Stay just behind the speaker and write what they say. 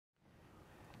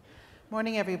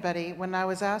Morning, everybody. When I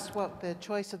was asked what the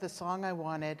choice of the song I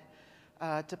wanted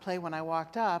to play when I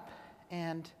walked up,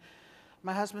 and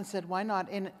my husband said, why not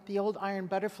in the old Iron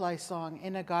Butterfly song,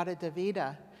 Inagata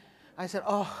Davida? I said,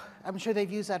 oh, I'm sure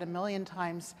they've used that a million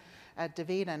times at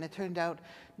Davida, and it turned out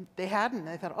they hadn't.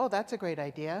 I thought, oh, that's a great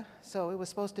idea. So it was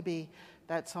supposed to be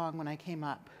that song when I came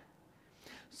up.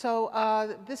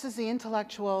 So this is the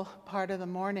intellectual part of the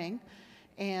morning.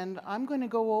 And I'm going to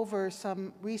go over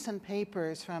some recent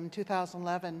papers from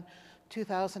 2011,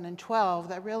 2012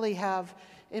 that really have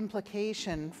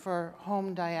implication for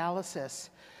home dialysis.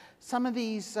 Some of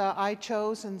these I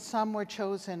chose, and some were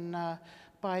chosen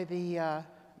by the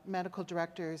medical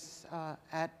directors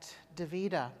at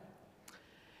DaVita.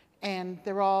 And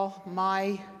they're all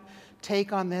my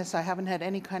take on this. I haven't had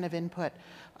any kind of input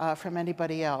from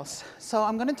anybody else. So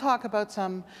I'm going to talk about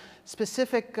some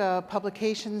specific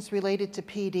publications related to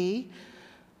PD.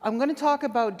 I'm going to talk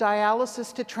about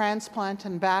dialysis to transplant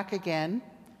and back again,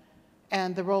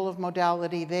 and the role of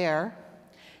modality there.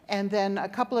 And then a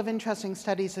couple of interesting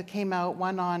studies that came out,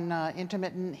 one on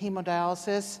intermittent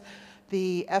hemodialysis,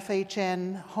 the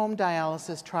FHN home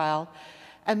dialysis trial,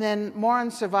 and then more on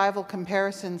survival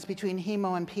comparisons between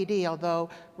hemo and PD,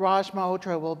 although Raj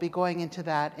Malhotra will be going into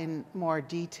that in more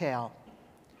detail.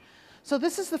 So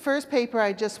this is the first paper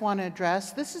I just want to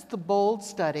address. This is the BOLD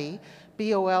study,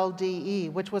 B-O-L-D-E,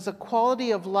 which was a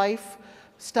quality of life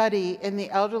study in the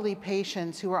elderly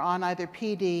patients who were on either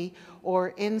PD or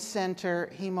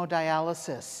in-center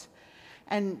hemodialysis.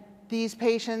 And these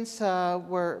patients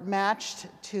were matched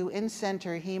to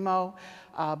in-center hemo,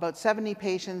 about 70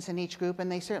 patients in each group,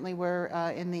 and they certainly were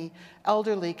in the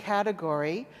elderly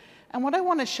category. And what I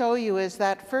want to show you is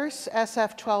that first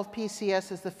SF12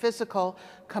 PCS is the physical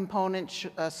component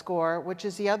score, which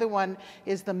is the other one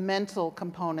is the mental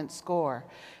component score.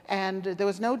 And there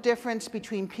was no difference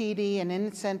between PD and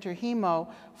in-center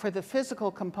hemo for the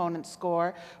physical component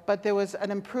score, but there was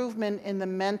an improvement in the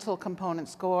mental component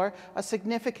score, a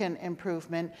significant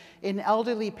improvement in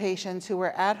elderly patients who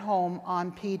were at home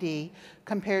on PD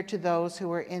compared to those who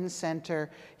were in-center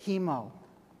hemo.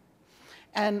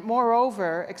 And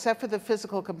moreover, except for the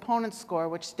physical component score,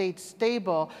 which stayed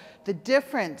stable, the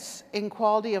difference in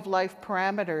quality of life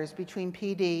parameters between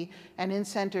PD and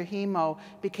in-center hemo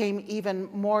became even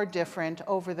more different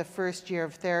over the first year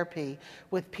of therapy,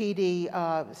 with PD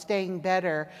staying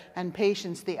better and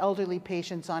patients, the elderly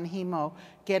patients on hemo,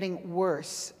 getting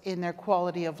worse in their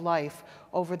quality of life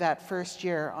over that first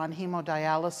year on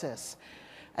hemodialysis.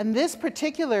 And this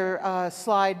particular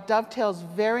slide dovetails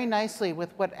very nicely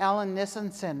with what Alan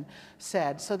Nissenson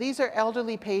said. So these are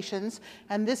elderly patients,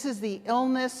 and this is the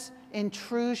illness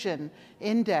intrusion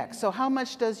index. So how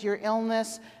much does your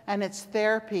illness and its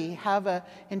therapy have an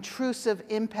intrusive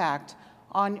impact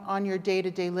on your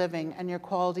day-to-day living and your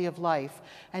quality of life?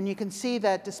 And you can see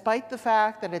that despite the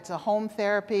fact that it's a home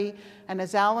therapy, and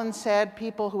as Alan said,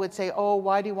 people who would say, oh,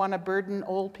 why do you want to burden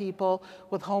old people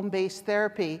with home-based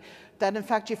therapy? That in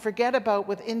fact you forget about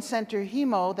with in-center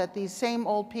hemo that these same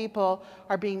old people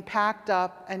are being packed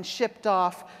up and shipped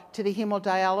off to the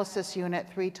hemodialysis unit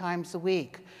 3 times a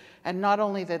week. And not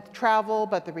only the travel,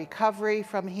 but the recovery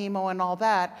from hemo and all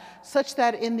that, such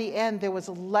that in the end there was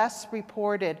less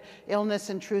reported illness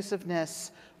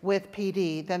intrusiveness with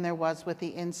PD than there was with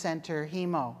the in-center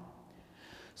hemo.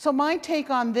 So my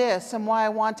take on this and why I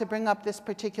want to bring up this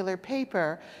particular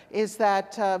paper is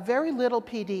that very little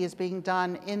PD is being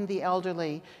done in the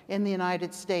elderly in the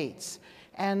United States.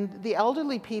 And the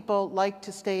elderly people like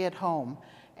to stay at home.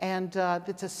 And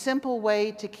it's a simple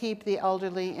way to keep the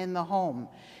elderly in the home.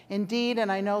 Indeed, and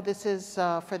I know this is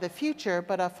for the future,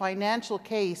 but a financial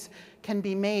case can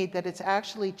be made that it's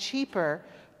actually cheaper,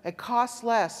 it costs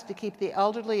less to keep the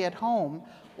elderly at home,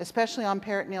 especially on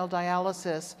peritoneal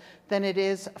dialysis, than it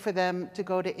is for them to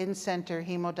go to in-center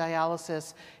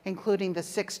hemodialysis, including the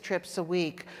 6 trips a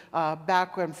week,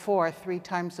 back and forth, 3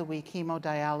 times a week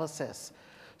hemodialysis.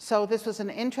 So this was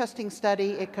an interesting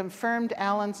study. It confirmed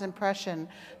Alan's impression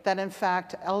that in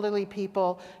fact elderly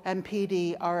people and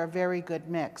PD are a very good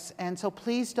mix. And so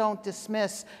please don't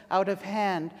dismiss out of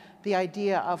hand the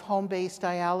idea of home-based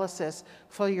dialysis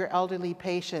for your elderly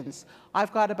patients.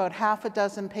 I've got about half a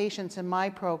dozen patients in my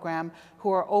program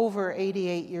who are over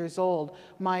 88 years old.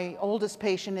 My oldest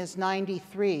patient is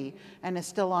 93 and is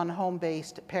still on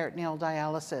home-based peritoneal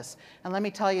dialysis. And let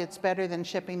me tell you, it's better than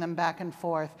shipping them back and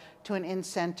forth to an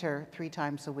in-center 3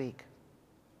 times a week.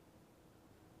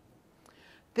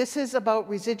 This is about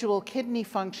residual kidney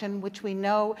function, which we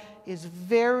know is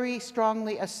very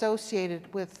strongly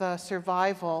associated with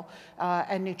survival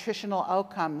and nutritional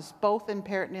outcomes, both in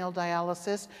peritoneal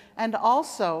dialysis and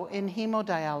also in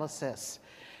hemodialysis.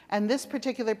 And this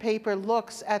particular paper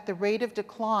looks at the rate of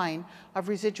decline of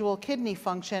residual kidney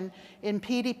function in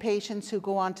PD patients who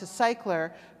go on to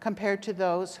cycler compared to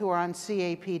those who are on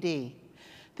CAPD.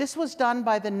 This was done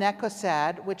by the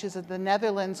NECOSAD, which is the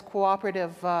Netherlands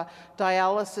Cooperative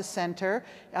Dialysis Center.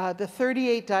 The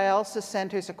 38 dialysis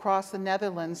centers across the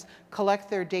Netherlands collect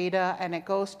their data, and it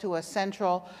goes to a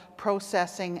central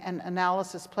processing and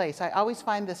analysis place. I always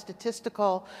find the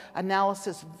statistical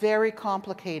analysis very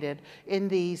complicated in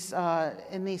these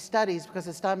studies because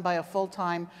it's done by a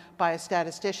full-time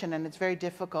biostatistician, and it's very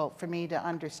difficult for me to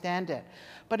understand it.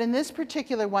 But in this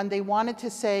particular one, they wanted to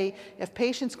say if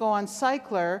patients go on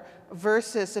cycler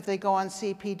versus if they go on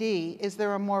CPD, is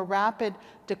there a more rapid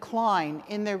decline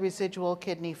in their residual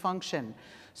kidney function?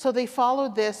 So they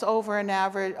followed this over an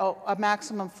average, a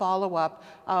maximum follow-up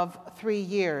of 3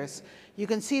 years. You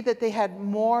can see that they had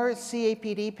more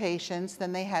CAPD patients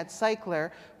than they had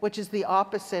cycler, which is the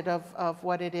opposite of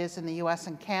what it is in the US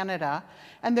and Canada.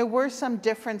 And there were some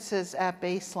differences at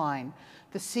baseline.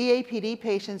 The CAPD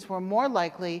patients were more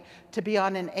likely to be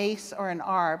on an ACE or an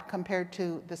ARB compared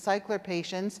to the cycler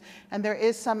patients, and there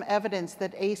is some evidence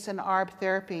that ACE and ARB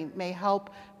therapy may help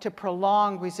to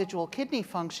prolong residual kidney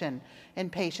function in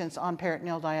patients on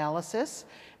peritoneal dialysis.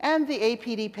 And the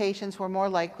APD patients were more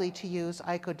likely to use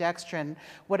icodextrin,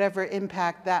 whatever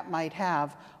impact that might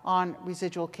have on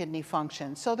residual kidney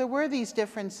function. So there were these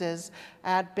differences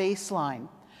at baseline.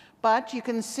 But you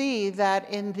can see that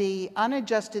in the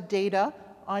unadjusted data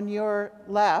on your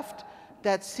left,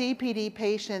 that CPD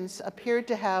patients appeared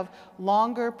to have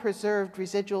longer preserved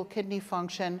residual kidney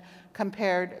function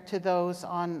compared to those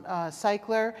on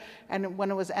cycler. And when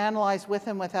it was analyzed with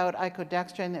and without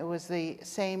icodextrin, it was the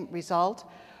same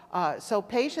result. So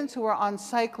patients who were on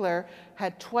cycler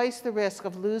had twice the risk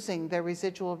of losing their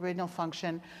residual renal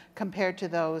function compared to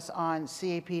those on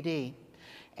CAPD.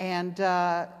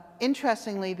 And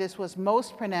interestingly, this was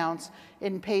most pronounced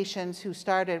in patients who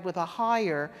started with a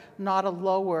higher, not a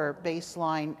lower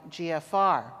baseline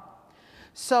GFR.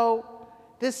 So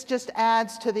this just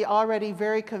adds to the already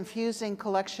very confusing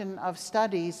collection of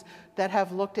studies that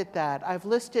have looked at that. I've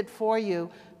listed for you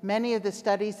many of the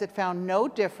studies that found no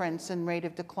difference in rate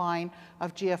of decline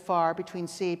of GFR between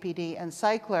CAPD and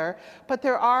cycler, but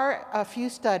there are a few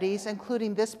studies,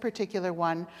 including this particular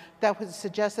one, that would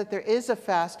suggest that there is a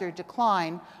faster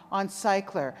decline on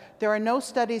cycler. There are no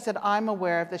studies that I'm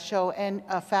aware of that show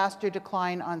a faster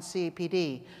decline on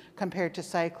CAPD compared to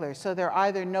cycler. So there are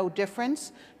either no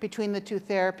difference between the two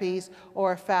therapies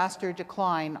or a faster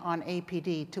decline on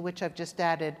APD, to which I've just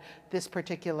added this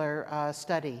particular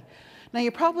study. Now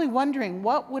you're probably wondering,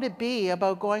 what would it be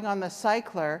about going on the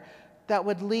cycler that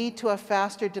would lead to a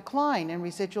faster decline in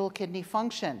residual kidney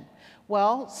function?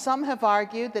 Well, some have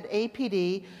argued that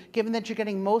APD, given that you're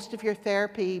getting most of your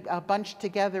therapy bunched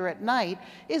together at night,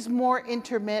 is more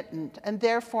intermittent and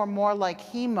therefore more like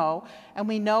hemo. And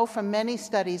we know from many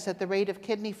studies that the rate of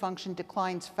kidney function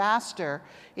declines faster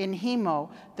in hemo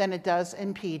than it does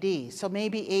in PD. So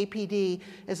maybe APD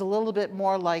is a little bit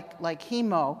more like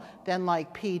hemo than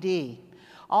like PD.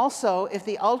 Also, if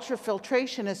the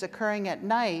ultrafiltration is occurring at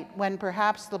night when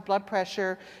perhaps the blood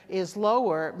pressure is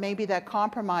lower, maybe that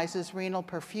compromises renal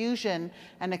perfusion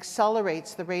and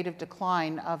accelerates the rate of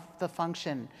decline of the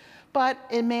function. But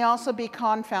it may also be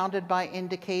confounded by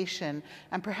indication,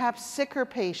 and perhaps sicker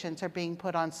patients are being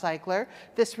put on cycler.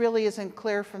 This really isn't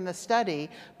clear from the study,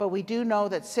 but we do know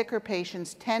that sicker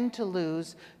patients tend to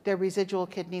lose their residual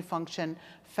kidney function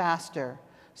faster.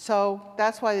 So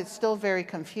that's why it's still very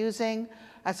confusing.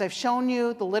 As I've shown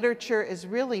you, the literature is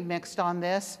really mixed on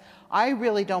this. I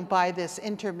really don't buy this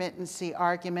intermittency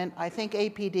argument. I think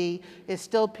APD is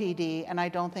still PD, and I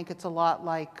don't think it's a lot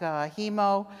like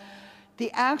hemo.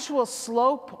 The actual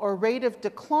slope or rate of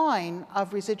decline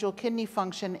of residual kidney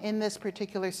function in this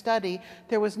particular study,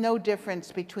 there was no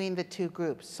difference between the two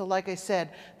groups. So like I said,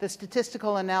 the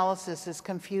statistical analysis is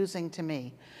confusing to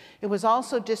me. It was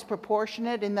also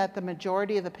disproportionate in that the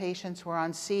majority of the patients were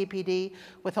on CAPD,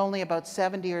 with only about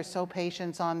 70 or so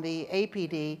patients on the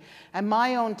APD. And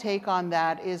my own take on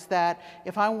that is that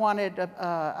if I wanted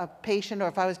a patient, or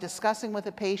if I was discussing with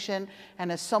a patient,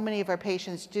 and as so many of our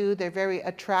patients do, they're very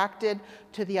attracted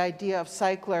to the idea of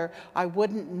cycler, I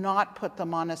wouldn't not put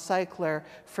them on a cycler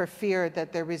for fear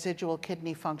that their residual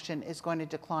kidney function is going to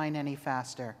decline any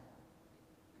faster.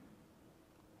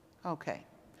 Okay.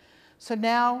 So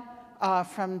now,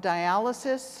 from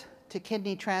dialysis to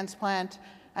kidney transplant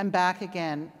and back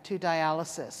again to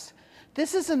dialysis.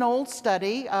 This is an old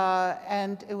study,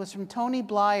 and it was from Tony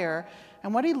Blyer,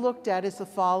 And what he looked at is the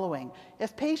following.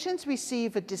 If patients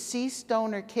receive a deceased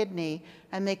donor kidney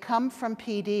and they come from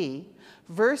PD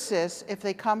versus if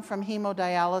they come from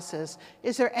hemodialysis,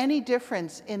 is there any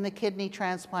difference in the kidney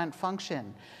transplant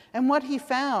function? And what he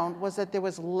found was that there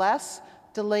was less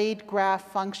delayed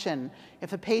graft function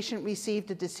if a patient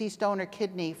received a deceased donor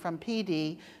kidney from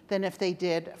PD than if they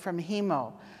did from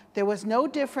hemo. There was no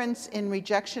difference in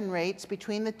rejection rates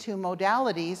between the two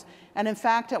modalities, and in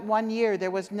fact, at 1 year,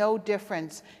 there was no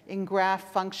difference in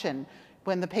graft function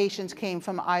when the patients came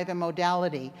from either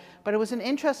modality. But it was an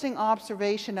interesting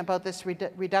observation about this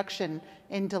reduction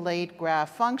in delayed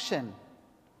graft function.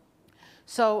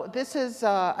 So this is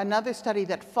another study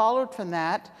that followed from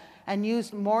that and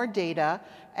used more data,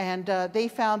 and they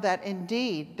found that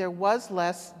indeed there was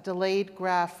less delayed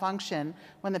graft function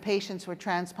when the patients were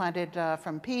transplanted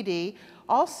from PD,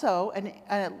 also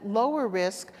a lower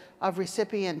risk of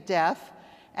recipient death,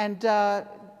 and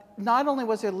not only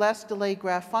was there less delayed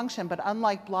graft function, but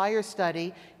unlike Blyer's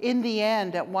study, in the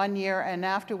end, at 1 year and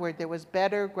afterward, there was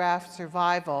better graft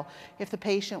survival if the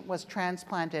patient was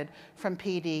transplanted from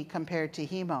PD compared to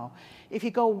hemo. If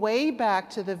you go way back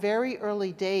to the very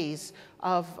early days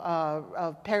of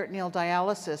peritoneal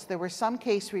dialysis, there were some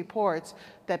case reports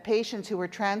that patients who were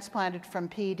transplanted from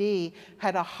PD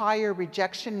had a higher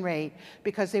rejection rate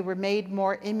because they were made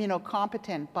more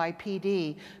immunocompetent by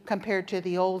PD compared to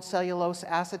the old cellulose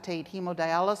acetate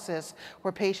hemodialysis,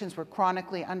 where patients were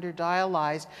chronically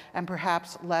underdialyzed and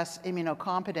perhaps less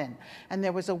immunocompetent. And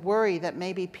there was a worry that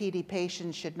maybe PD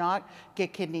patients should not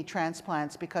get kidney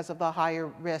transplants because of the higher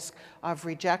risk of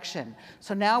rejection.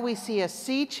 So now we see a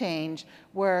sea change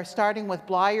where, starting with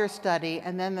Blyer's study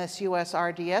and then this US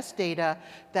RDS data,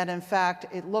 that in fact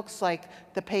it looks like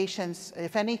the patients,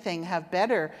 if anything, have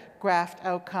better graft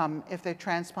outcome if they're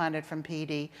transplanted from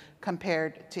PD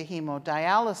compared to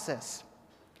hemodialysis.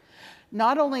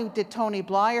 Not only did Tony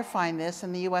Blyer find this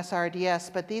in the US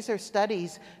RDS, but these are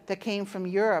studies that came from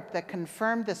Europe that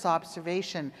confirmed this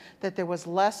observation that there was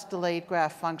less delayed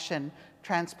graft function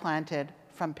transplanted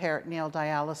from peritoneal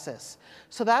dialysis.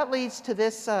 So that leads to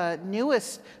this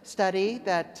newest study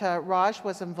that Raj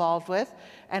was involved with,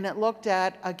 and it looked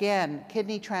at, again,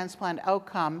 kidney transplant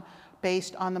outcome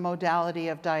based on the modality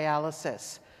of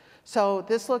dialysis. So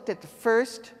this looked at the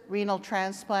first renal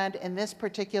transplant in this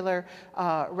particular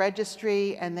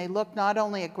registry, and they looked not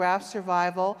only at graft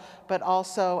survival, but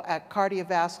also at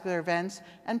cardiovascular events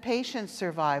and patient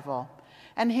survival.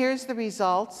 And here's the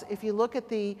results. If you look at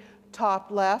the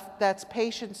top left, that's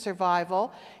patient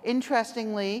survival.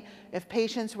 Interestingly, if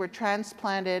patients were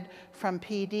transplanted from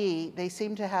PD, they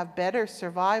seem to have better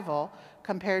survival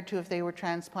compared to if they were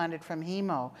transplanted from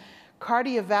hemo.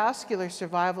 Cardiovascular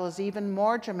survival is even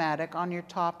more dramatic on your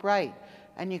top right.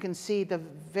 And you can see the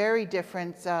very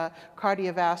different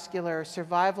cardiovascular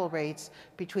survival rates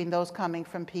between those coming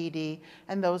from PD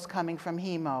and those coming from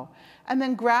hemo. And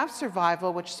then graft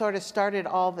survival, which sort of started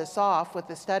all this off with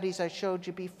the studies I showed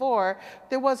you before,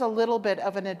 there was a little bit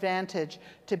of an advantage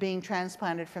to being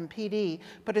transplanted from PD,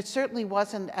 but it certainly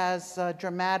wasn't as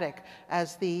dramatic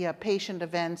as the patient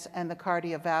events and the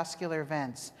cardiovascular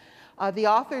events. The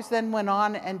authors then went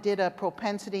on and did a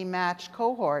propensity match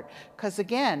cohort, because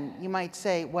again, you might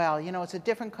say, well, you know, it's a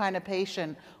different kind of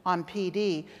patient on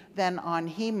PD than on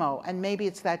hemo, and maybe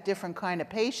it's that different kind of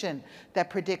patient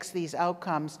that predicts these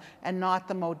outcomes and not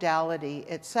the modality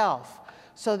itself.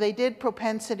 So they did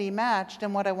propensity matched,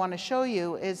 and what I want to show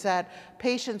you is that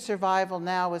patient survival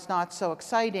now is not so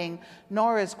exciting,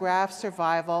 nor is graft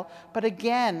survival, but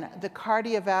again, the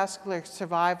cardiovascular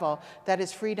survival, that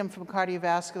is freedom from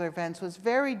cardiovascular events, was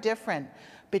very different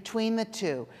between the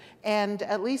two. And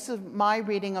at least of my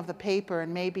reading of the paper,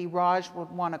 and maybe Raj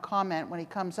would want to comment when he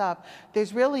comes up,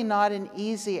 there's really not an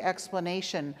easy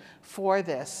explanation for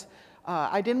this.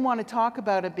 I didn't want to talk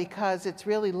about it because it's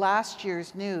really last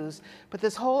year's news, but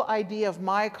this whole idea of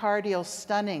myocardial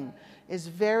stunning is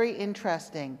very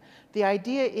interesting. The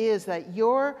idea is that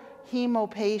your hemo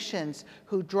patients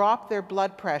who drop their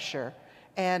blood pressure,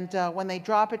 and when they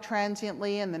drop it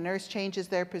transiently and the nurse changes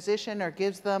their position or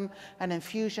gives them an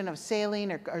infusion of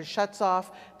saline or shuts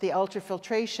off the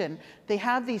ultrafiltration, they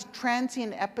have these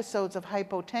transient episodes of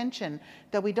hypotension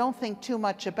that we don't think too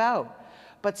much about.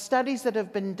 But studies that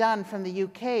have been done from the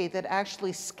UK that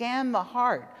actually scan the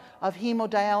heart of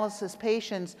hemodialysis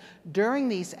patients during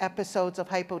these episodes of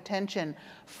hypotension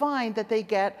find that they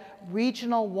get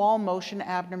regional wall motion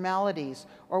abnormalities,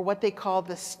 or what they call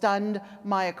the stunned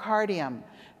myocardium.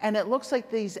 And it looks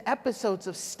like these episodes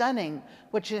of stunning,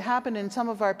 which had happened in some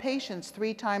of our patients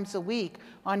 3 times a week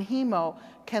on hemo,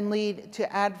 can lead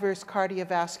to adverse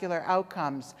cardiovascular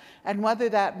outcomes. And whether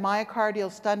that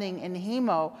myocardial stunning in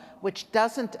hemo, which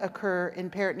doesn't occur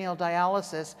in peritoneal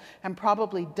dialysis and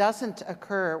probably doesn't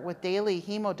occur with daily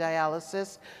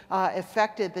hemodialysis,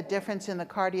 affected the difference in the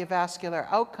cardiovascular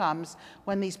outcomes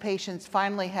when these patients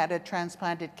finally had a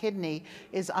transplanted kidney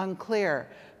is unclear.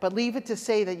 But leave it to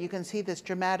say that you can see this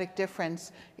dramatic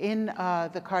difference in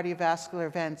the cardiovascular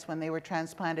events when they were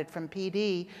transplanted from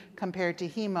PD compared to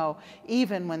hemo,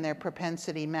 even when their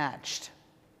propensity matched.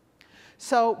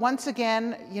 So once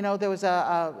again, you know, there was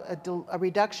a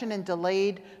reduction in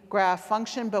delayed graft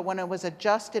function, but when it was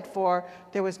adjusted for,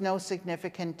 there was no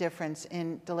significant difference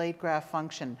in delayed graft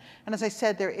function. And as I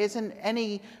said, there isn't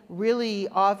any really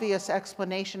obvious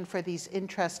explanation for these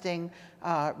interesting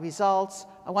results.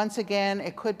 Once again,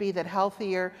 it could be that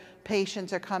healthier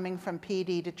patients are coming from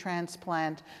PD to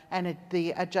transplant, and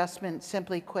the adjustment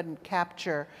simply couldn't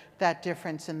capture that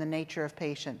difference in the nature of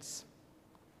patients.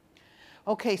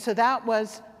 Okay, so that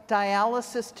was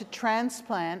dialysis to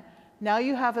transplant. Now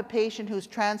you have a patient who's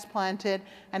transplanted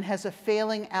and has a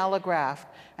failing allograft,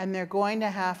 and they're going to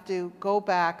have to go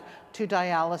back to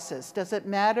dialysis. Does it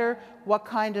matter what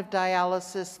kind of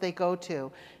dialysis they go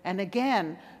to? And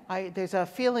again, there's a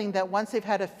feeling that once they've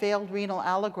had a failed renal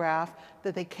allograft,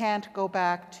 that they can't go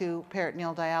back to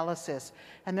peritoneal dialysis.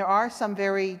 And there are some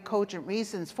very cogent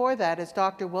reasons for that, as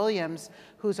Dr. Williams,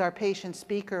 who's our patient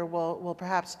speaker, will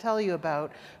perhaps tell you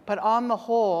about. But on the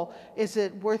whole, is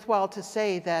it worthwhile to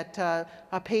say that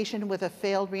a patient with a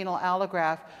failed renal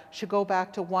allograft should go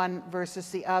back to one versus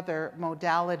the other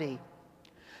modality?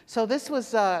 So this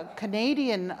was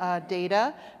Canadian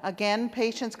data. Again,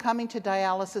 patients coming to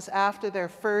dialysis after their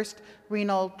first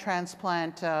renal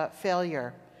transplant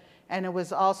failure. And it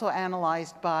was also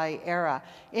analyzed by ERA.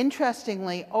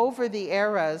 Interestingly, over the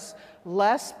eras,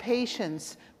 less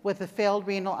patients with a failed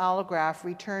renal allograft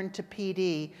returned to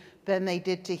PD than they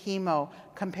did to hemo,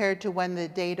 compared to when the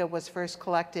data was first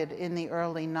collected in the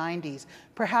early 90s,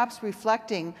 perhaps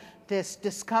reflecting this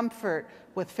discomfort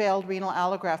with failed renal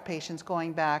allograft patients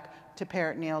going back to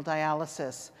peritoneal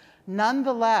dialysis.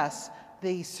 Nonetheless,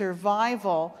 the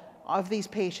survival of these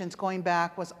patients going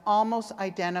back was almost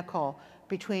identical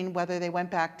between whether they went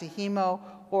back to hemo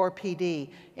or PD.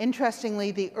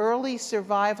 Interestingly, the early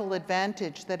survival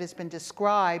advantage that has been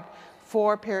described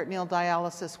for peritoneal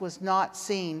dialysis was not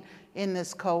seen in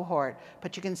this cohort,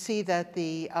 but you can see that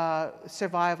the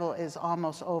survival is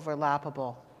almost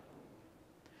overlappable.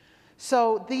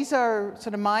 So these are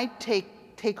sort of my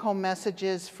take-home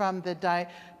messages from the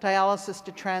dialysis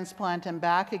to transplant and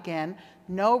back again.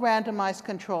 No randomized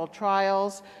controlled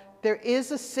trials. There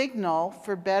is a signal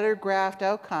for better graft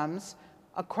outcomes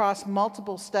across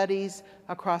multiple studies,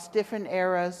 across different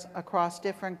eras, across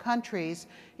different countries,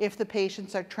 if the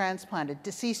patients are transplanted,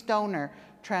 deceased donor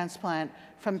transplant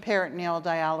from peritoneal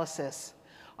dialysis.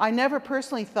 I never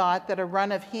personally thought that a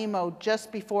run of hemo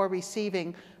just before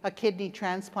receiving a kidney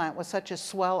transplant was such a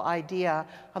swell idea,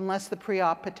 unless the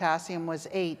pre-op potassium was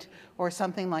 8 or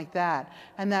something like that.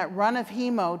 And that run of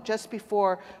hemo just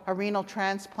before a renal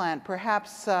transplant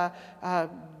perhaps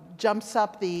jumps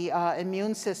up the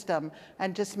immune system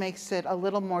and just makes it a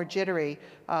little more jittery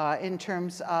in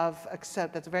terms of,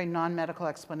 except that's a very non-medical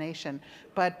explanation,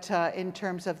 but in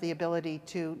terms of the ability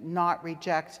to not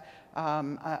reject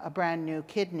a brand new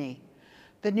kidney.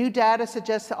 The new data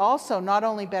suggests also not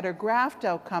only better graft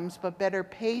outcomes, but better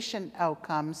patient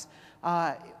outcomes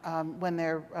when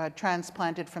they're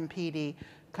transplanted from PD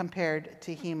compared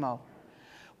to hemo.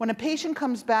 When a patient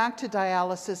comes back to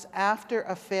dialysis after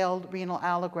a failed renal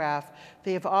allograft,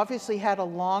 they have obviously had a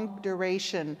long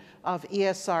duration of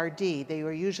ESRD. They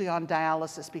were usually on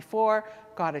dialysis before,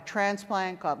 got a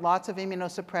transplant, got lots of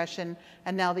immunosuppression,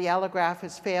 and now the allograft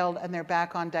has failed and they're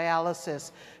back on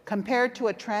dialysis. Compared to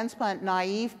a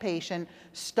transplant-naive patient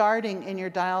starting in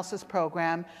your dialysis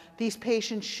program, these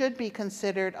patients should be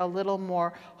considered a little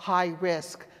more high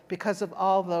risk because of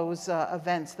all those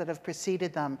events that have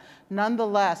preceded them.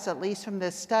 Nonetheless, at least from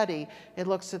this study, it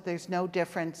looks that there's no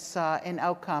difference in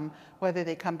outcome whether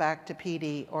they come back to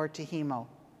PD or to hemo.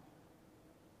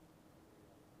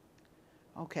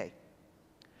 Okay.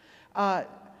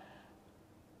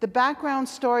 The background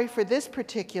story for this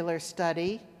particular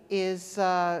study is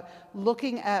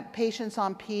looking at patients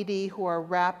on PD who are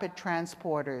rapid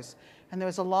transporters. And there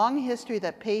was a long history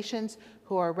that patients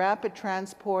who are rapid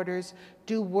transporters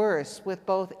do worse with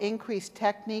both increased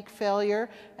technique failure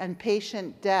and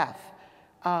patient death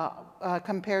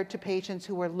compared to patients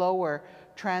who were lower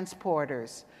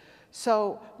transporters.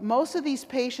 So most of these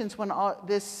patients, when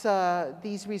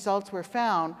these results were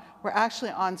found, were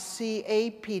actually on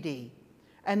CAPD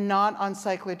and not on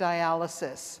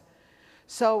cyclodialysis.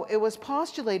 So it was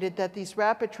postulated that these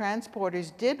rapid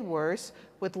transporters did worse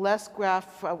with less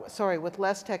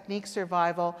technique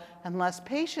survival and less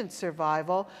patient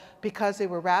survival because they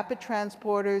were rapid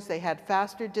transporters, they had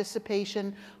faster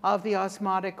dissipation of the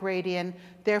osmotic gradient,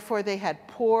 therefore they had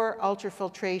poor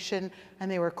ultrafiltration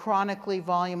and they were chronically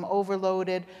volume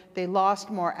overloaded. They lost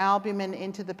more albumin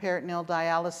into the peritoneal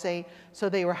dialysate, so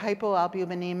they were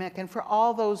hypoalbuminemic, and for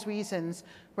all those reasons,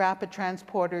 rapid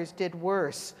transporters did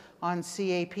worse on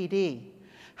CAPD.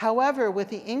 However, with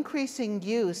the increasing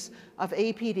use of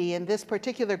APD, and this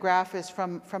particular graph is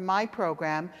from my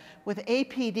program, with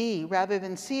APD rather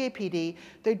than CAPD,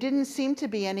 there didn't seem to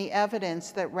be any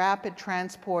evidence that rapid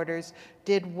transporters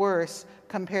did worse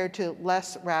compared to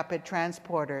less rapid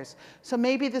transporters. So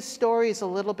maybe the story is a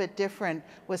little bit different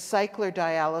with cycler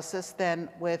dialysis than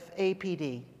with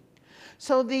APD.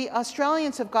 So the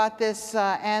Australians have got this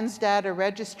ANS data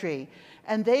registry,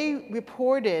 and they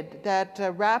reported that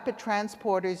rapid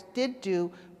transporters did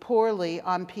do poorly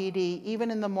on PD, even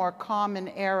in the more common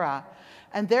era.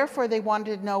 And therefore, they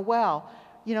wanted to know, well,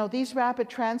 you know, these rapid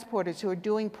transporters who are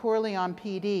doing poorly on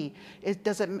PD,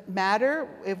 does it matter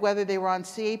whether they were on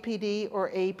CAPD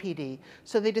or APD?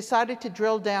 So they decided to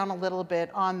drill down a little bit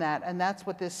on that, and that's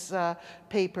what this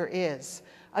paper is.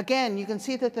 Again, you can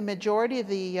see that the majority of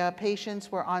the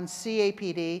patients were on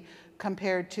CAPD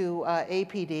compared to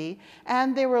APD,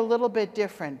 and they were a little bit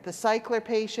different. The cycler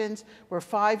patients were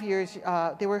 5 years,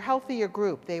 they were a healthier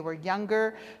group. They were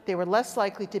younger, they were less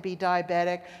likely to be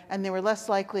diabetic, and they were less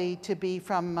likely to be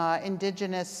from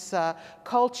indigenous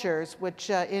cultures, which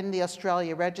in the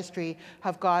Australia registry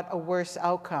have got a worse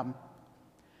outcome.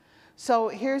 So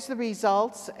here's the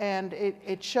results, and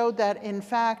it showed that, in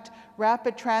fact,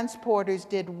 rapid transporters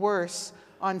did worse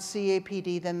on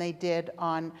CAPD than they did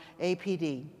on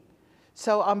APD.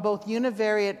 So on both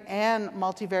univariate and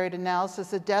multivariate analysis,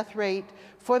 the death rate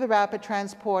for the rapid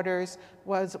transporters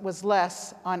was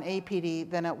less on APD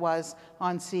than it was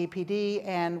on CAPD,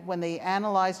 and when they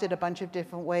analyzed it a bunch of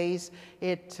different ways,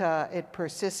 it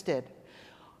persisted.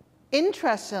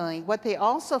 Interestingly, what they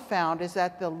also found is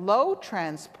that the low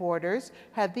transporters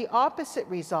had the opposite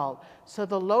result. So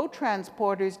the low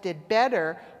transporters did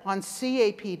better on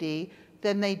CAPD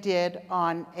than they did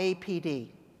on APD.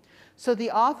 So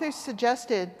the authors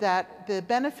suggested that the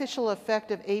beneficial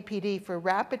effect of APD for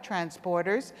rapid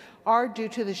transporters are due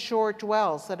to the short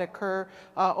dwells that occur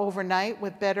overnight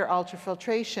with better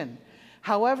ultrafiltration.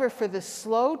 However, for the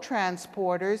slow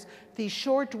transporters, these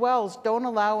short dwells don't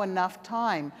allow enough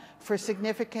time for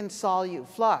significant solute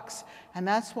flux. And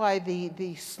that's why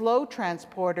the slow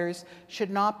transporters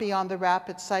should not be on the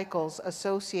rapid cycles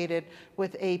associated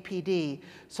with APD.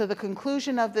 So the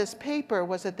conclusion of this paper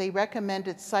was that they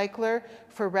recommended cycler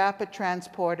for rapid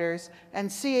transporters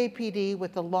and CAPD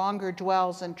with the longer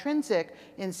dwells intrinsic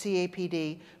in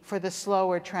CAPD for the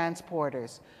slower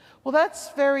transporters. Well, that's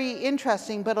very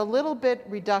interesting, but a little bit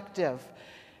reductive.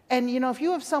 And you know, if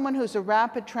you have someone who's a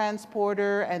rapid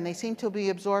transporter and they seem to be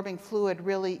absorbing fluid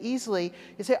really easily,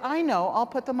 you say, I know, I'll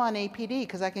put them on APD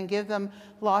because I can give them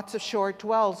lots of short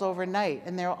dwells overnight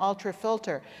and they'll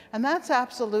ultrafilter. And that's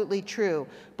absolutely true.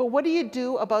 But what do you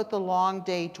do about the long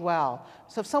day dwell?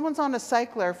 So if someone's on a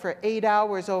cycler for 8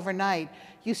 hours overnight,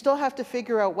 you still have to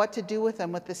figure out what to do with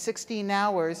them with the 16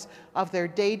 hours of their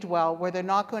day dwell where they're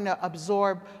not going to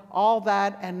absorb all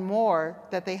that and more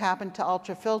that they happen to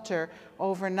ultrafilter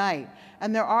overnight.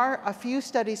 And there are a few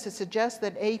studies to suggest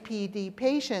that APD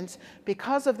patients,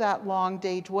 because of that long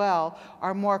day dwell,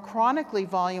 are more chronically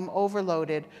volume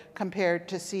overloaded compared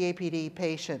to CAPD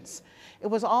patients. It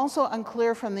was also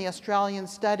unclear from the Australian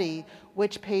study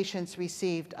which patients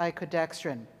received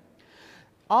icodextrin.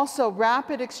 Also,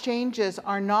 rapid exchanges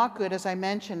are not good, as I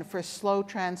mentioned, for slow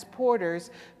transporters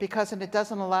because it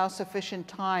doesn't allow sufficient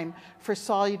time for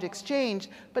solute exchange.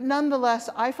 But nonetheless,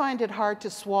 I find it hard to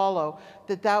swallow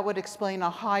that that would explain a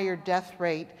higher death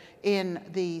rate in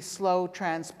the slow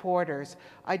transporters.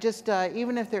 I just,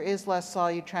 even if there is less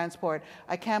solute transport,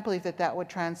 I can't believe that that would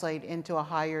translate into a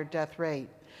higher death rate.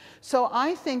 So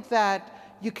I think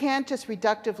that you can't just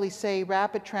reductively say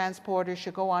rapid transporters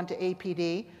should go on to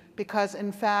APD, because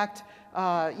in fact,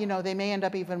 you know, they may end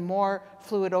up even more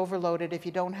fluid overloaded if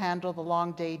you don't handle the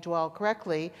long day dwell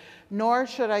correctly, nor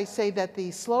should I say that the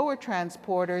slower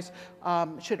transporters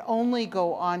should only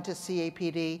go on to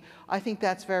CAPD. I think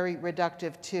that's very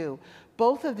reductive too.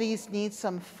 Both of these need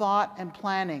some thought and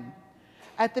planning.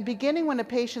 At the beginning, when a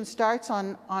patient starts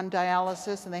on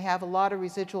dialysis and they have a lot of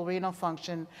residual renal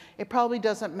function, it probably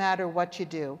doesn't matter what you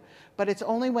do. But it's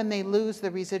only when they lose the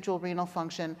residual renal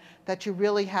function that you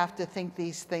really have to think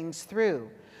these things through.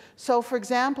 So for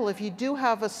example, if you do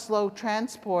have a slow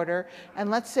transporter, and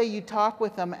let's say you talk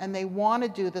with them and they want to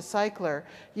do the cycler,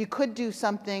 you could do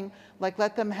something like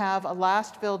let them have a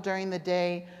last fill during the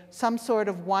day, some sort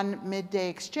of one midday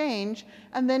exchange,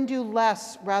 and then do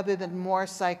less rather than more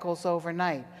cycles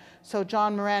overnight. So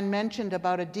John Moran mentioned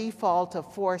about a default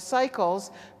of 4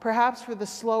 cycles. Perhaps for the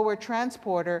slower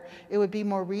transporter, it would be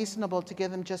more reasonable to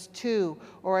give them just 2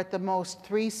 or at the most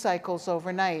 3 cycles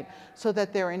overnight so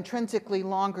that they're intrinsically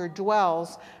longer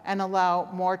dwells and allow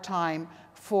more time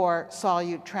for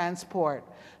solute transport.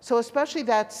 So especially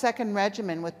that second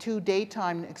regimen with 2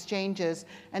 daytime exchanges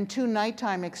and 2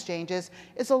 nighttime exchanges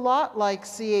is a lot like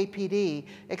CAPD,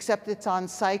 except it's on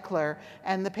cycler,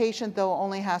 and the patient, though,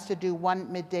 only has to do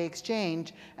 1 midday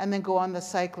exchange and then go on the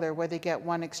cycler where they get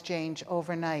 1 exchange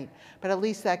overnight. But at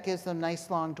least that gives them nice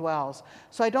long dwells.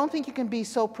 So I don't think you can be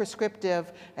so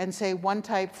prescriptive and say one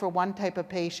type for one type of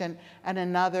patient and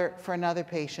another for another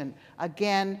patient.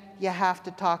 Again, you have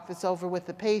to talk this over with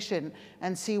the patient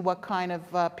and see what kind of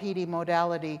PD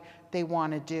modality they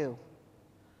want to do.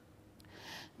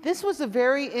 This was a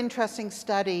very interesting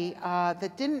study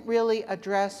that didn't really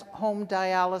address home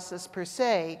dialysis per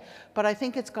se, but I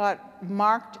think it's got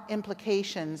marked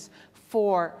implications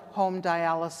for home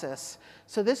dialysis.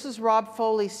 So this is Rob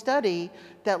Foley's study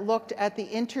that looked at the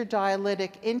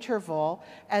interdialytic interval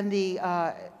and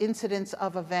the incidence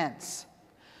of events.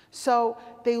 So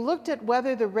they looked at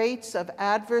whether the rates of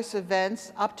adverse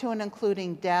events up to and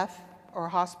including death or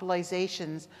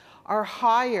hospitalizations are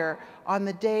higher on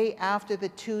the day after the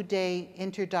 2-day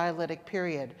interdialytic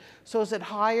period. So is it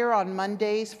higher on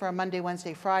Mondays for a Monday,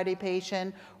 Wednesday, Friday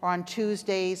patient, or on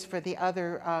Tuesdays for the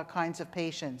other kinds of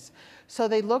patients? So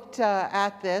they looked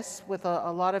at this with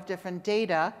a lot of different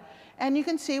data, and you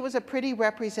can see it was a pretty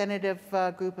representative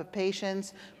group of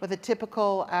patients with a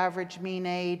typical average mean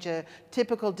age, a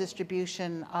typical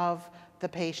distribution of the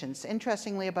patients.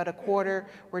 Interestingly, about a quarter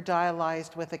were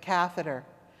dialyzed with a catheter.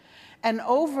 And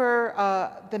over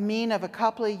the mean of a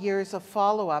couple of years of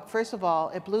follow-up, first of all,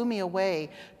 it blew me away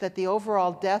that the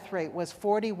overall death rate was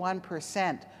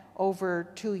 41% over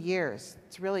 2 years.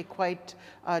 It's really quite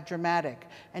dramatic.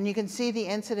 And you can see the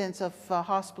incidence of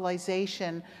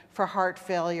hospitalization for heart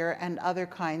failure and other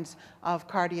kinds of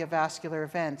cardiovascular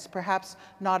events, perhaps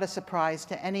not a surprise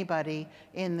to anybody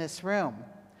in this room.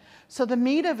 So the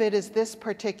meat of it is this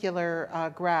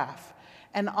particular graph.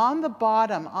 And on the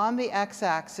bottom, on the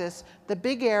x-axis, the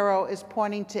big arrow is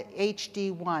pointing to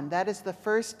HD1. That is the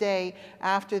first day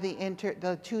after the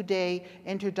 2-day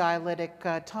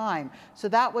interdialytic time. So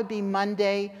that would be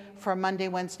Monday for a Monday,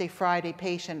 Wednesday, Friday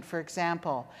patient, for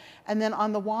example. And then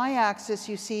on the y-axis,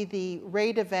 you see the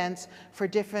rate events for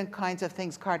different kinds of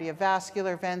things,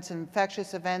 cardiovascular events,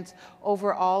 infectious events,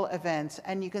 overall events.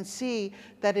 And you can see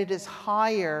that it is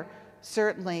higher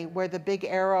certainly where the big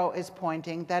arrow is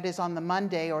pointing, that is on the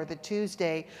Monday or the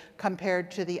Tuesday, compared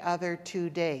to the other 2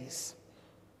 days.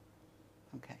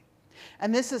 Okay.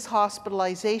 And this is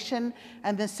hospitalization,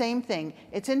 and the same thing.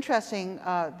 It's interesting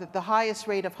that the highest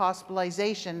rate of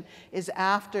hospitalization is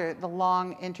after the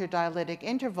long interdialytic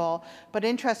interval, but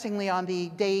interestingly on the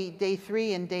day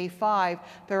 3 and day 5,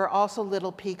 there are also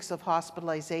little peaks of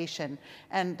hospitalization.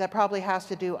 And that probably has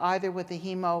to do either with the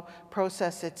hemo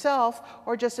process itself,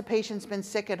 or just a patient's been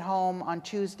sick at home on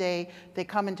Tuesday, they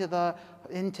come into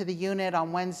the unit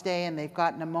on Wednesday and they've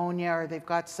got pneumonia or they've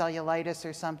got cellulitis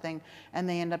or something, and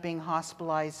they end up being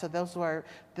hospitalized. So those were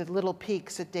the little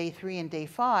peaks at day 3 and day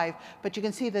 5, but you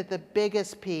can see that the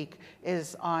biggest peak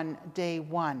is on day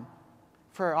 1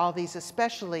 for all these,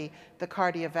 especially the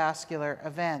cardiovascular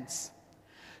events.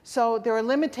 So there are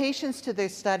limitations to their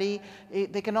study.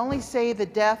 They can only say the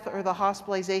death or the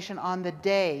hospitalization on the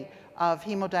day of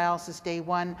hemodialysis day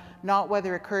 1, not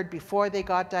whether it occurred before they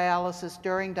got dialysis,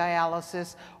 during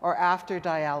dialysis, or after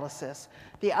dialysis.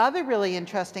 The other really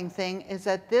interesting thing is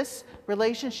that this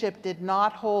relationship did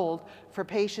not hold for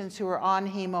patients who were on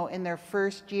hemo in their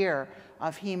first year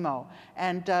of hemo.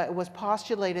 And it was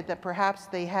postulated that perhaps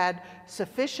they had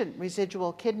sufficient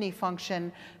residual kidney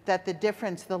function that the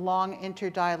difference, the long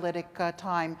interdialytic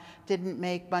time, didn't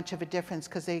make much of a difference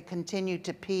because they continued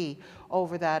to pee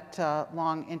over that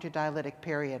long interdialytic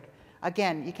period.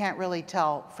 Again, you can't really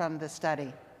tell from the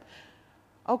study.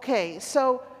 Okay,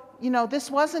 so, you know,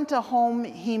 this wasn't a home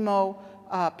hemo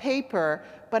paper,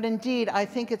 but indeed, I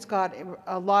think it's got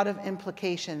a lot of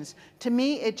implications. To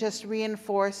me, it just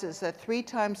reinforces that 3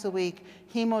 times a week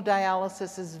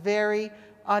hemodialysis is very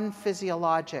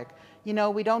unphysiologic. You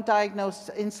know, we don't diagnose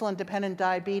insulin-dependent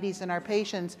diabetes in our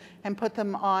patients and put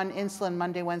them on insulin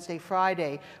Monday, Wednesday,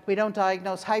 Friday. We don't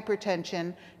diagnose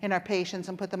hypertension in our patients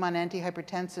and put them on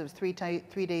antihypertensives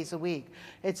 3 days a week.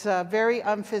 It's very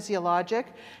unphysiologic,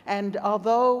 and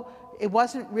although it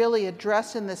wasn't really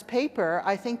addressed in this paper,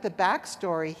 I think the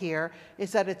backstory here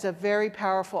is that it's a very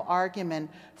powerful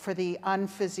argument for the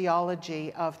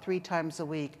unphysiology of 3 times a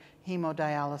week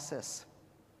hemodialysis.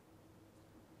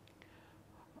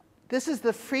 This is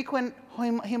the frequent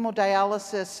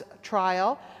hemodialysis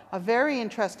trial, a very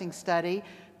interesting study.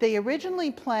 They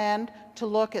originally planned to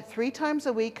look at 3 times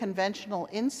a week conventional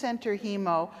in-center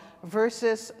hemo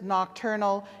versus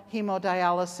nocturnal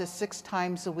hemodialysis 6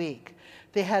 times a week.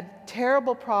 They had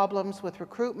terrible problems with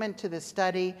recruitment to the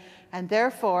study, and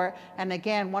therefore, and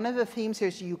again, one of the themes here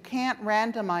is you can't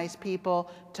randomize people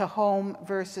to home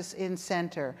versus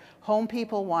in-center. Home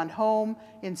people want home,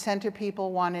 in-center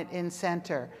people want it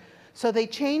in-center. So they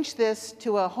changed this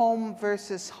to a home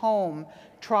versus home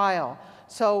trial.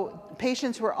 So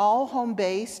patients were all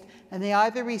home-based, and they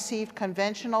either received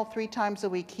conventional 3 times a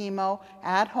week chemo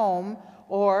at home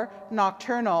or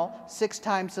nocturnal 6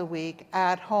 times a week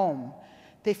at home.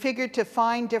 They figured to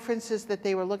find differences that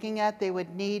they were looking at, they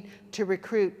would need to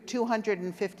recruit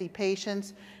 250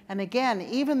 patients. And again,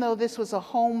 even though this was a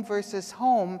home versus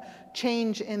home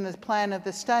change in the plan of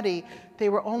the study, they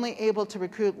were only able to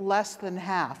recruit less than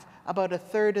half, about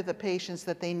 1/3 of the patients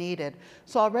that they needed.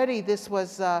 So already this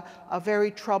was a very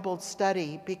troubled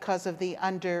study because of the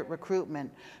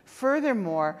under-recruitment.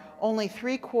 Furthermore, only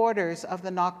 3/4 of the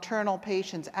nocturnal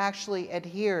patients actually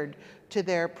adhered to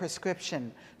their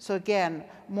prescription. So again,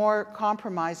 more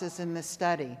compromises in this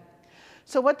study.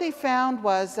 So what they found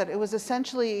was that it was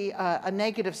essentially a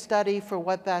negative study for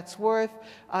what that's worth.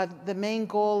 The main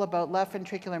goal about left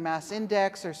ventricular mass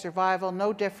index or survival,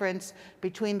 no difference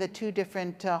between the 2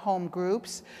 different home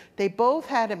groups. They both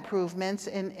had improvements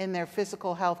in their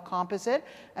physical health composite,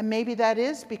 and maybe that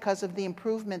is because of the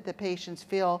improvement that patients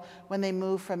feel when they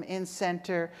move from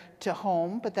in-center to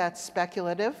home, but that's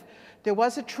speculative. There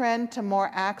was a trend to more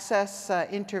access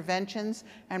interventions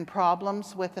and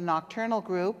problems with the nocturnal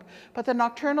group, but the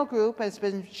nocturnal group, has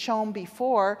been shown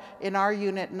before in our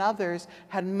unit and others,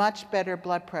 had much better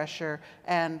blood pressure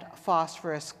and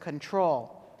phosphorus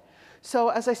control. So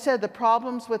as I said, the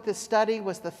problems with this study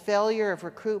was the failure of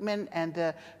recruitment and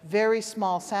the very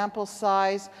small sample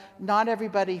size. Not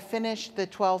everybody finished the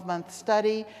 12-month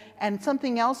study, and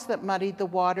something else that muddied the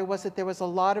water was that there was a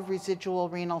lot of residual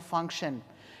renal function.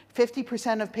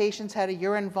 50% of patients had a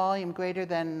urine volume greater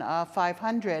than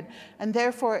 500, and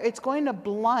therefore it's going to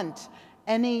blunt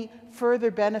any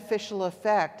further beneficial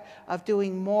effect of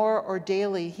doing more or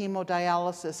daily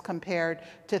hemodialysis compared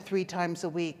to 3 times a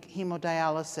week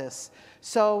hemodialysis.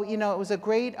 So, you know, it was a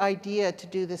great idea to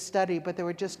do this study, but there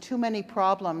were just too many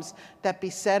problems that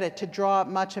beset it to draw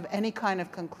much of any kind of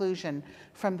conclusion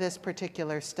from this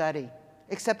particular study,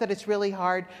 except that it's really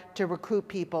hard to recruit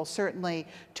people, certainly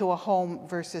to a home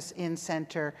versus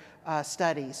in-center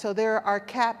study. So there are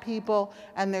cat people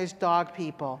and there's dog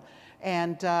people.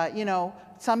 And, you know,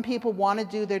 some people want to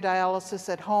do their dialysis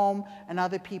at home and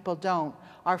other people don't.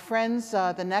 Our friends,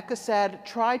 the NECASAD,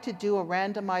 tried to do a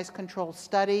randomized controlled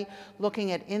study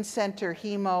looking at in-center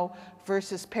hemo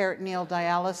versus peritoneal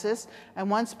dialysis. And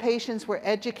once patients were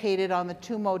educated on the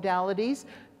 2 modalities,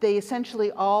 they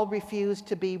essentially all refused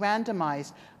to be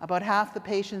randomized. About half the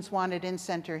patients wanted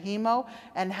in-center hemo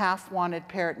and half wanted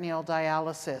peritoneal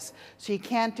dialysis. So you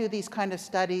can't do these kind of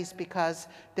studies because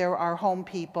there are home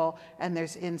people and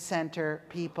there's in-center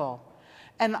people.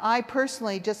 And I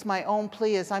personally, just my own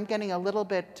plea is I'm getting a little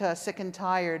bit sick and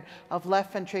tired of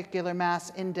left ventricular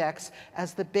mass index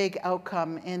as the big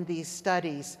outcome in these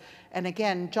studies. And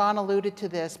again, John alluded to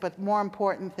this, but more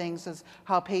important things is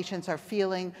how patients are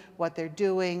feeling, what they're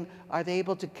doing, are they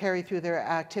able to carry through their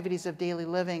activities of daily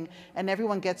living, and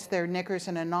everyone gets their knickers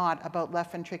in a knot about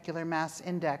left ventricular mass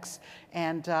index,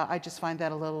 and I just find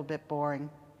that a little bit boring.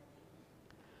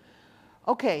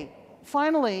 Okay,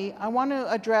 finally, I want to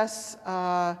address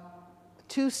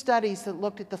 2 studies that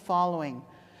looked at the following.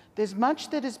 There's much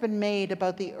that has been made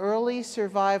about the early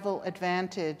survival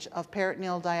advantage of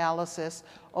peritoneal dialysis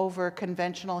over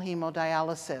conventional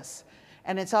hemodialysis.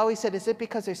 And it's always said, is it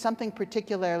because there's something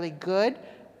particularly good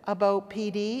about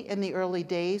PD in the early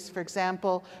days? For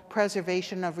example,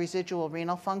 preservation of residual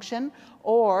renal function?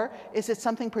 Or is it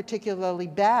something particularly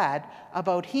bad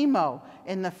about hemo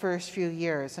in the first few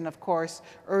years? And of course,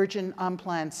 urgent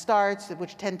unplanned starts,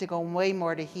 which tend to go way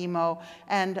more to hemo,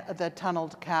 and the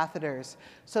tunneled catheters.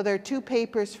 So there are 2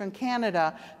 papers from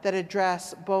Canada that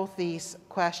address both these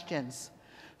questions.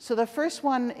 So the first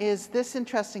one is this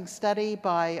interesting study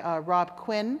by Rob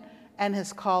Quinn and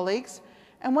his colleagues.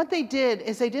 And what they did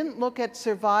is they didn't look at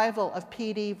survival of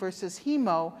PD versus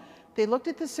hemo. They looked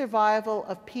at the survival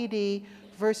of PD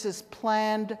versus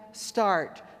planned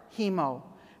start hemo.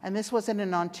 And this was in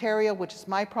an Ontario, which is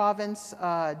my province,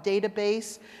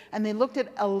 database. And they looked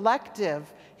at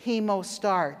elective hemo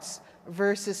starts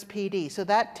versus PD. So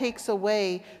that takes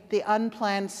away the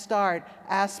unplanned start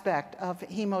aspect of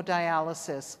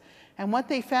hemodialysis. And what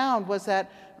they found was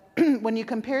that when you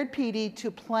compared PD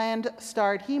to planned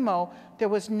start hemo, there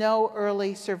was no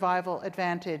early survival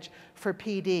advantage for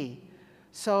PD.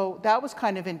 So that was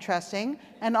kind of interesting.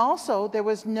 And also, there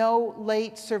was no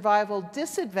late survival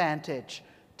disadvantage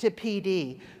to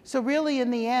PD. So really,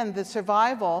 in the end, the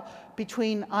survival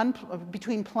between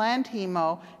planned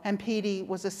hemo and PD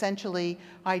was essentially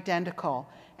identical.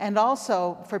 And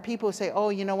also, for people who say, oh,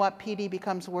 you know what, PD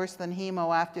becomes worse than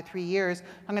hemo after 3 years,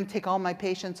 I'm going to take all my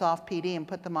patients off PD and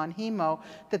put them on hemo,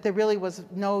 that there really was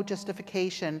no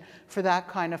justification for that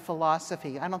kind of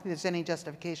philosophy. I don't think there's any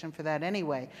justification for that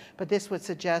anyway, but this would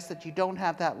suggest that you don't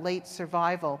have that late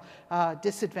survival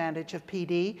disadvantage of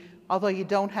PD, although you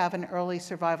don't have an early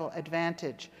survival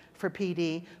advantage for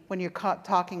PD when you're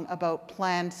talking about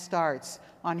planned starts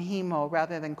on hemo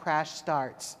rather than crash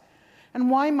starts. And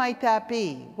why might that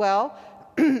be? Well,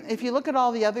 if you look at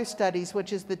all the other studies,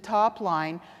 which is the top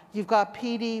line, you've got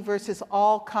PD versus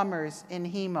all comers in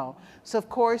hemo. So of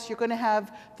course, you're going to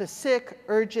have the sick,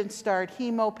 urgent start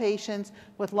hemo patients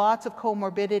with lots of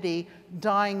comorbidity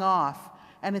dying off.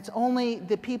 And it's only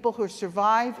the people who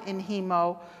survive in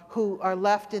hemo who are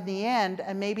left in the end,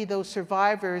 and maybe those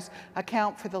survivors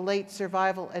account for the late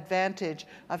survival advantage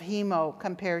of hemo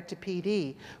compared to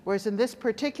PD. Whereas in this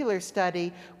particular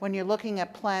study, when you're looking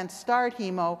at planned start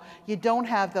hemo, you don't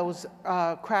have those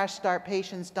crash start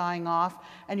patients dying off,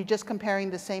 and you're just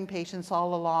comparing the same patients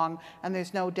all along, and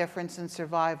there's no difference in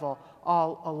survival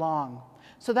all along.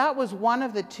 So that was one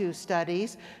of the 2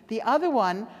 studies. The other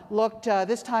one looked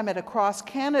this time at a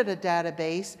cross-Canada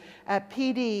database at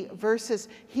PD versus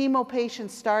hemo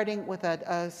patients starting with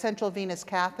a central venous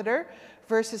catheter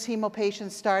versus hemo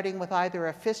patients starting with either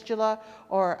a fistula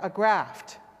or a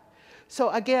graft. So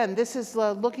again, this is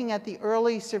looking at the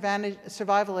early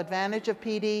survival advantage of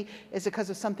PD. Is it because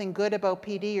of something good about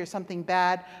PD or something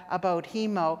bad about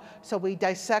hemo? So we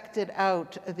dissected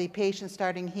out the patient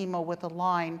starting hemo with a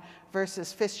line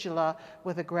versus fistula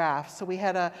with a graft. So we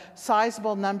had a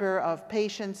sizable number of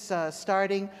patients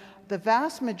starting. The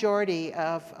vast majority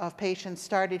of patients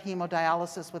started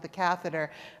hemodialysis with a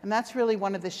catheter, and that's really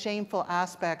one of the shameful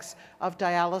aspects of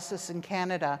dialysis in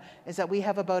Canada, is that we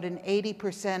have about an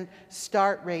 80%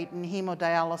 start rate in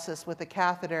hemodialysis with a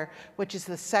catheter, which is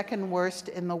the 2nd worst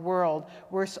in the world.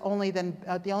 Worse only than,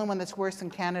 the only one that's worse than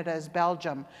Canada is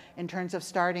Belgium in terms of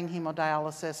starting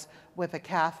hemodialysis with a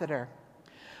catheter.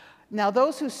 Now,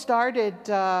 those who started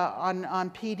on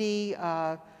PD,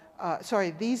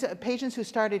 these patients who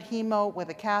started hemo with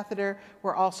a catheter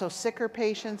were also sicker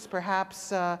patients,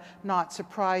 perhaps not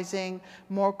surprising,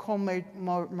 more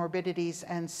comorbidities,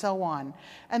 and so on.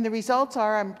 And the results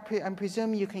are, I'm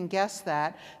presuming you can guess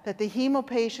that the hemo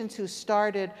patients who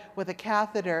started with a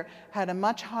catheter had a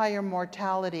much higher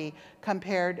mortality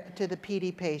compared to the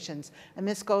PD patients. And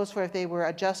this goes for if they were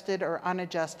adjusted or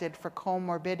unadjusted for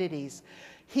comorbidities.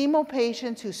 Hemo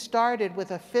patients who started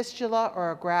with a fistula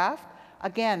or a graft,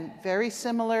 again, very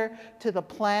similar to the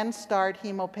planned start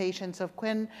hemo patients of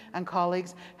Quinn and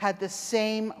colleagues, had the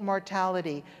same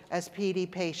mortality as PD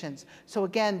patients. So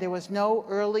again, there was no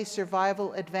early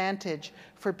survival advantage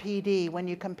for PD when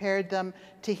you compared them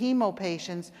to hemo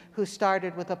patients who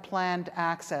started with a planned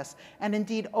access. And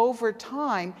indeed, over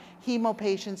time, hemo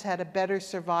patients had a better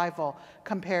survival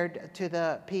compared to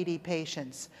the PD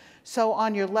patients. So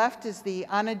on your left is the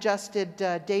unadjusted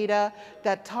data.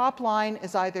 That top line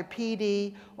is either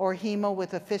PD or hemo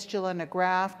with a fistula and a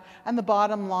graft, and the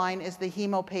bottom line is the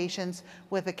hemo patients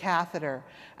with a catheter.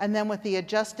 And then with the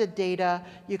adjusted data,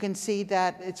 you can see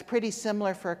that it's pretty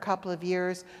similar for a couple of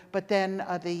years, but then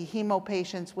the hemo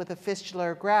patients with a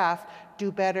fistula or graft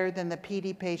do better than the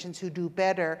PD patients who do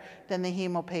better than the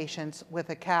hemo patients with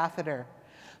a catheter.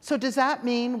 So does that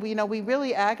mean, we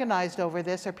really agonized over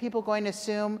this. Are people going to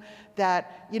assume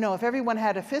that, if everyone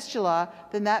had a fistula,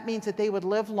 then that means that they would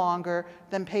live longer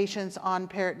than patients on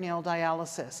peritoneal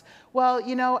dialysis? Well,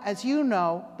 as you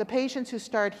know, the patients who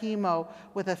start hemo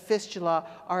with a fistula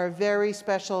are a very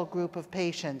special group of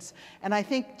patients. And I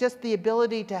think just the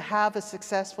ability to have a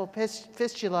successful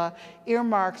fistula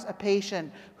earmarks a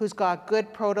patient who's got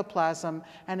good protoplasm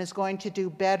and is going to do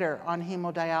better on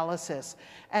hemodialysis.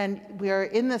 And we are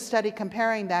in the study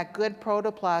comparing that good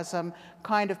protoplasm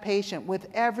kind of patient with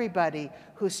everybody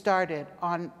who started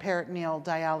on peritoneal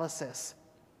dialysis.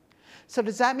 So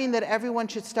does that mean that everyone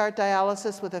should start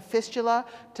dialysis with a fistula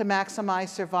to maximize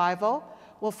survival?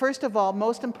 Well, first of all,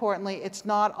 most importantly, it's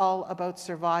not all about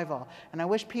survival. And I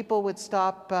wish people would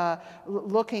stop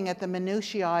looking at the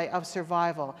minutiae of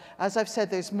survival. As I've said,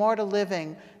 there's more to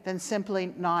living than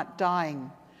simply not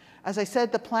dying. As I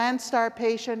said, the planned start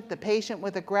patient, the patient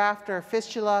with a graft or a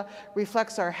fistula,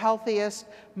 reflects our healthiest,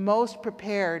 most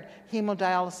prepared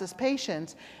hemodialysis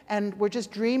patients. And we're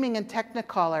just dreaming in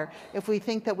Technicolor if we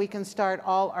think that we can start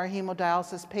all our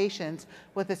hemodialysis patients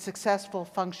with a successful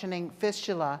functioning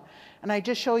fistula. And I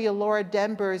just show you Laura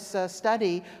Denber's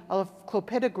study of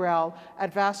clopidogrel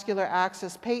at vascular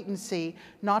access patency,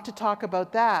 not to talk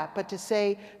about that, but to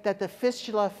say that the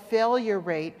fistula failure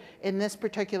rate in this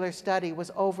particular study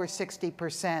was over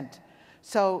 60%.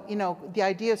 So, the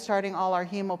idea of starting all our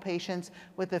hemo patients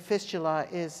with a fistula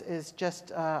is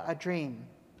just a dream.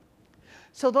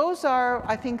 So those are,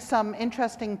 I think, some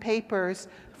interesting papers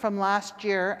from last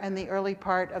year and the early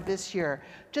part of this year.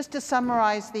 Just to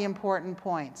summarize the important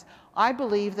points, I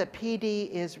believe that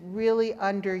PD is really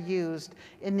underused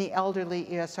in the elderly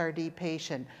ESRD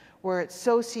patient, where it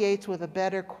associates with a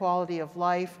better quality of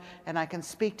life, and I can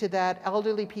speak to that.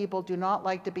 Elderly people do not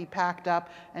like to be packed up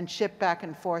and shipped back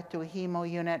and forth to a hemo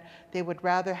unit. They would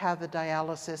rather have the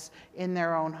dialysis in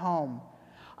their own home.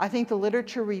 I think the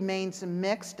literature remains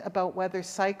mixed about whether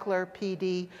cycler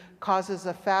PD causes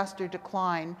a faster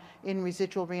decline in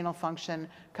residual renal function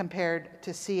compared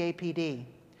to CAPD.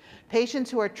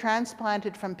 Patients who are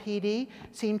transplanted from PD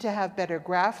seem to have better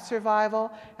graft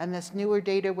survival, and this newer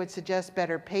data would suggest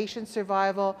better patient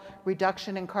survival,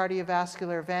 reduction in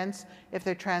cardiovascular events if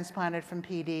they're transplanted from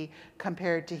PD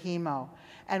compared to hemo.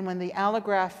 And when the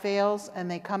allograft fails and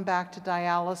they come back to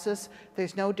dialysis,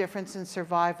 there's no difference in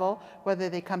survival, whether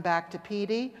they come back to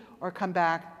PD or come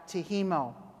back to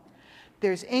hemo.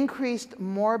 There's increased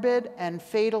morbid and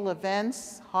fatal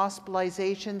events,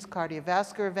 hospitalizations,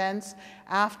 cardiovascular events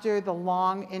after the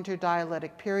long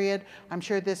interdialytic period. I'm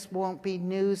sure this won't be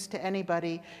news to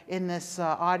anybody in this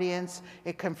audience.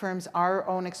 It confirms our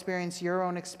own experience, your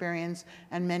own experience,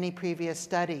 and many previous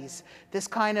studies. This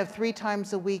kind of 3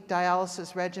 times a week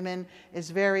dialysis regimen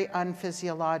is very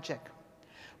unphysiologic.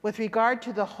 With regard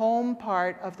to the home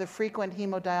part of the frequent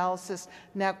hemodialysis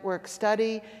network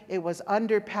study, it was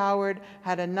underpowered,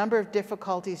 had a number of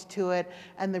difficulties to it,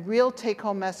 and the real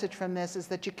take-home message from this is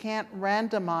that you can't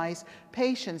randomize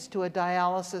patients to a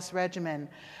dialysis regimen.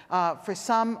 For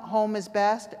some, home is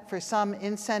best, for some,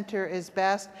 in-center is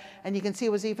best, and you can see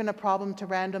it was even a problem to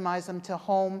randomize them to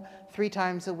home 3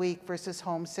 times a week versus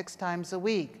home 6 times a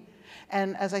week.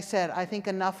 And as I said, I think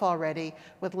enough already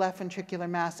with left ventricular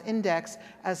mass index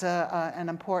as an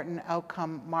important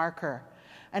outcome marker.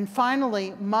 And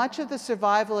finally, much of the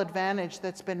survival advantage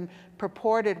that's been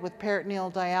purported with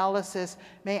peritoneal dialysis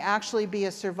may actually be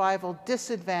a survival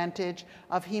disadvantage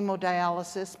of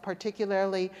hemodialysis,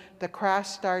 particularly the crash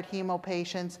start hemo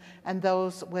patients and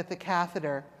those with a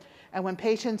catheter. And when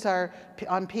patients are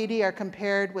on PD are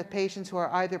compared with patients who are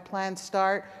either planned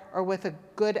start or with a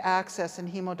good access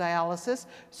in hemodialysis,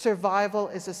 survival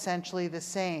is essentially the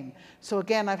same. So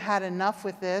again, I've had enough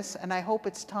with this, and I hope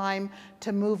it's time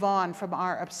to move on from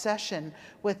our obsession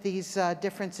with these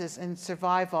differences in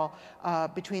survival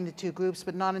between the 2 groups,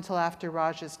 but not until after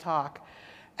Raj's talk.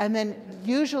 And then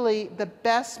usually the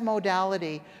best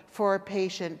modality for a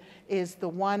patient is the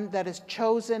one that is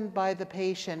chosen by the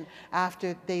patient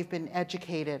after they've been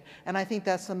educated. And I think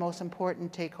that's the most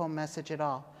important take-home message at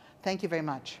all. Thank you very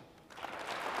much.